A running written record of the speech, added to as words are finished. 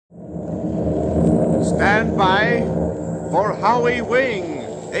Stand by for Howie Wing,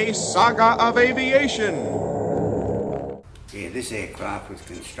 a saga of aviation. Yeah, this aircraft was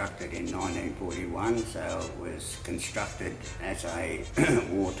constructed in 1941, so it was constructed as a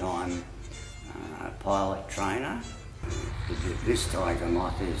wartime pilot trainer. This Tiger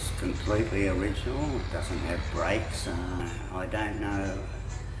Moth is completely original, it doesn't have brakes. I don't know,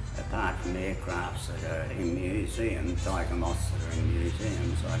 apart from aircrafts that are in museums, Tiger Moths that are in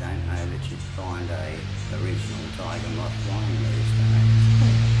museums, I don't know that you'd find a original Tiger Moth flying these days.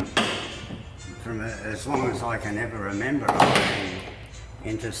 From as long as I can ever remember, I've been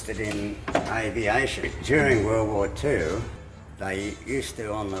interested in aviation. During World War II, they used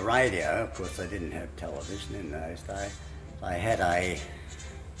to, on the radio, of course they didn't have television in those days, they had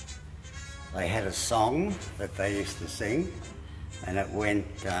a song that they used to sing, and it went,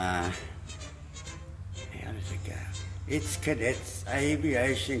 how does it go? It's Cadets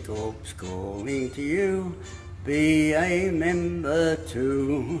Aviation Corps calling to you, be a member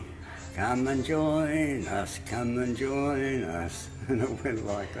too. Come and join us, come and join us. And it went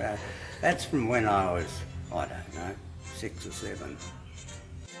like that. That's from when I was, I don't know, 6 or 7.